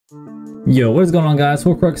Yo, what is going on, guys?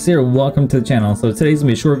 Hoarcrux here. Welcome to the channel. So today's gonna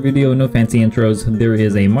be a short video, no fancy intros. There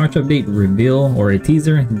is a March update reveal or a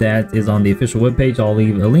teaser that is on the official webpage. I'll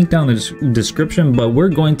leave a link down in the description, but we're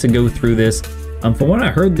going to go through this. From what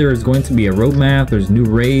I heard, there is going to be a roadmap. There's new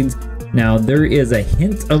raids. Now there is a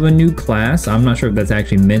hint of a new class. I'm not sure if that's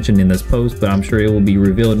actually mentioned in this post, but I'm sure it will be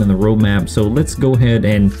revealed in the roadmap. So let's go ahead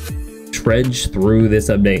and trudge through this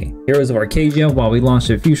update. Heroes of Arcadia, while we launched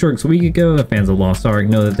a few short weeks ago, fans of Lost Ark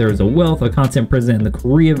know that there is a wealth of content present in the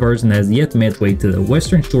Korea version that has yet to make its way to the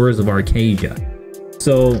western shores of Arcadia.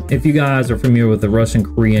 So if you guys are familiar with the Russian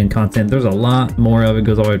Korean content, there's a lot more of it.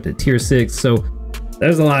 Goes all the way up to tier 6, so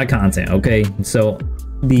there's a lot of content. Okay, so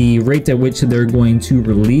the rate at which they're going to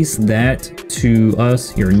release that to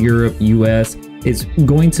us here in Europe, US, it's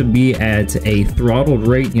going to be at a throttled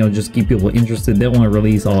rate, you know, just keep people interested. They want to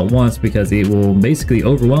release all at once because it will basically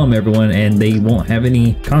overwhelm everyone and they won't have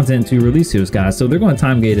any content to release to us, guys. So they're going to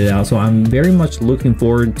time gate it out. So I'm very much looking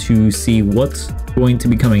forward to see what's going to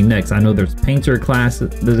be coming next. I know there's painter class.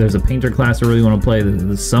 There's a painter class I really want to play.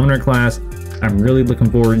 The summoner class I'm really looking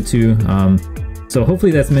forward to. So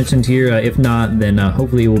hopefully that's mentioned here. If not, then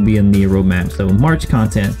hopefully it will be in the roadmap. So March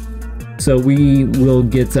content. So we will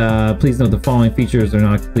get, please note the following features are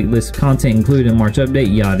not a complete list of content included in March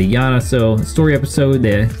update, yada yada. So story episode,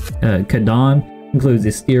 the Kadon includes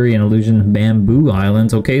Hysteria and Illusion Bamboo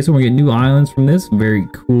Islands. Okay, so we get new islands from this, very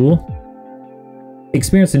cool.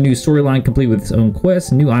 Experience a new storyline complete with its own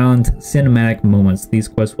quests, new island cinematic moments. These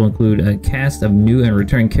quests will include a cast of new and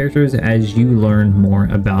returning characters as you learn more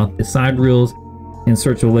about the side reels in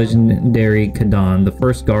search of legendary Kadon, the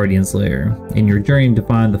first Guardian Slayer, in your journey to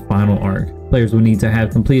find the final arc. Players will need to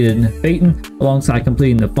have completed Phaeton alongside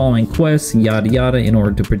completing the following quests, yada yada, in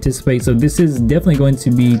order to participate. So this is definitely going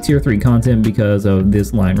to be tier 3 content because of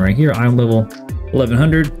this line right here. I'm level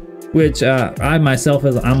 1100, which I myself,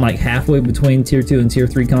 I'm like halfway between tier 2 and tier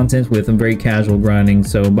 3 content with a very casual grinding.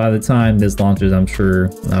 So by the time this launches, I'm sure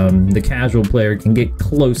the casual player can get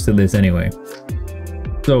close to this anyway.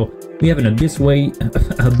 So we have an Abyss Raid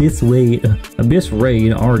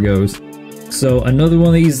Argos. So another one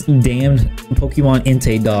of these damned Pokemon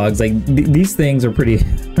Entei dogs. Like these things are pretty.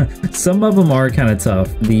 Some of them are kind of tough.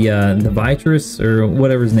 The Vitrus or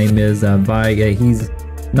whatever his name is, he's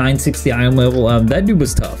 960 iron level. That dude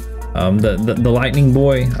was tough. The Lightning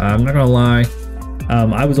Boy. I'm not gonna lie.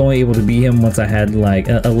 I was only able to beat him once I had like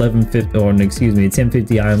 1150 or excuse me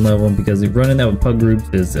 1050 iron level, because running that with pug groups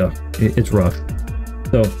is it's rough.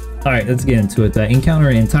 So. Alright, let's get into it. Encounter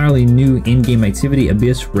an entirely new in-game activity,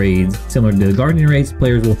 Abyss Raids. Similar to the Guardian Raids,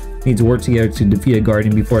 players will need to work together to defeat a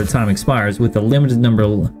Guardian before the time expires. With a limited number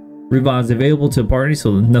of revives available to a party,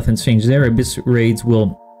 so nothing's changed there. Abyss Raids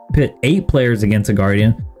will pit 8 players against a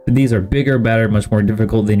Guardian. But these are bigger, badder, much more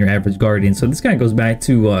difficult than your average Guardian. So this kind of goes back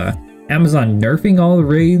to Amazon nerfing all the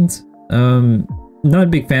raids. Not a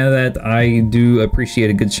big fan of that. I do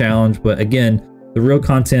appreciate a good challenge, but again, the real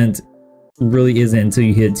content really isn't until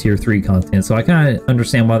you hit tier 3 content. So I kind of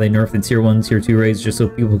understand why they nerfed the tier 1, tier 2 raids, just so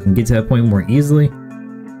people can get to that point more easily.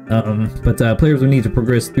 But players will need to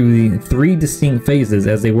progress through the 3 distinct phases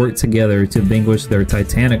as they work together to vanquish their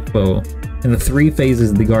titanic foe. In the 3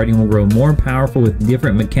 phases, the Guardian will grow more powerful with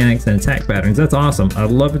different mechanics and attack patterns. That's awesome. I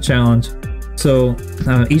love a challenge. So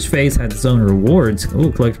each phase has its own rewards,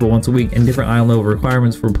 collectible once a week, and different island level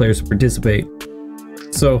requirements for players to participate.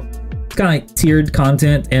 So kind of like tiered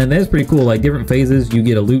content, and that's pretty cool. Like different phases, you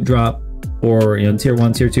get a loot drop, or you know, tier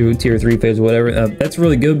 1, tier 2, tier 3 phase, whatever. That's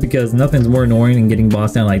really good because nothing's more annoying than getting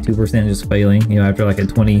boss down like 2% just failing, you know, after like a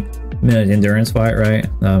 20-minute endurance fight, right?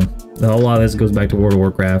 A lot of this goes back to World of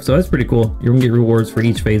Warcraft, so that's pretty cool. You're gonna get rewards for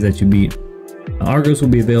each phase that you beat. Argos will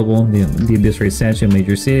be available in the Abyss Raid Statue in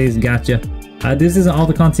major cities. Gotcha. This isn't all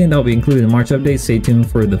the content that will be included in the March update. Stay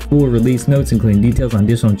tuned for the full release notes, including details on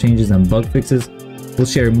additional changes and bug fixes. We'll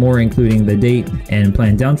share more, including the date and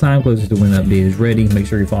planned downtime closer to when the update is ready. Make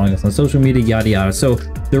sure you're following us on social media, yada yada. So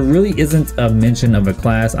there really isn't a mention of a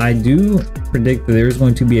class. I do predict that there's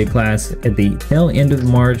going to be a class at the tail end of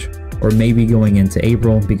March, or maybe going into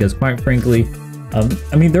April, because quite frankly,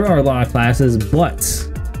 I mean, there are a lot of classes, but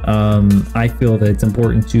I feel that it's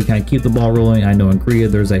important to kind of keep the ball rolling. I know in Korea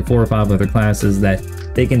there's like 4 or 5 other classes that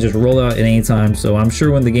they can just roll out at any time. So I'm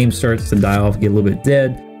sure when the game starts to die off, get a little bit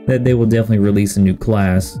dead, that they will definitely release a new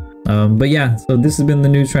class. But yeah, so this has been the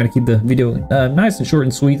news, trying to keep the video nice and short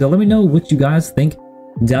and sweet. Let me know what you guys think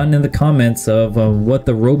down in the comments of what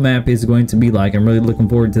the roadmap is going to be like. I'm really looking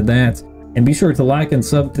forward to that. And be sure to like and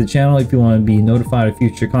sub to the channel if you want to be notified of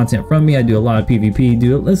future content from me. I do a lot of PvP,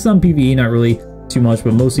 do some PvE, not really too much,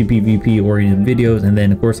 but mostly PvP oriented videos. And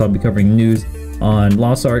then of course I'll be covering news on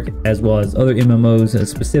Lost Ark as well as other MMOs,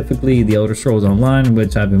 specifically the Elder Scrolls Online,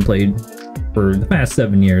 which I've been playing for the past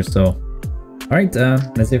 7 years. So all right,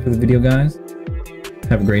 that's it for the video, guys.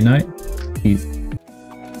 Have a great night. Peace.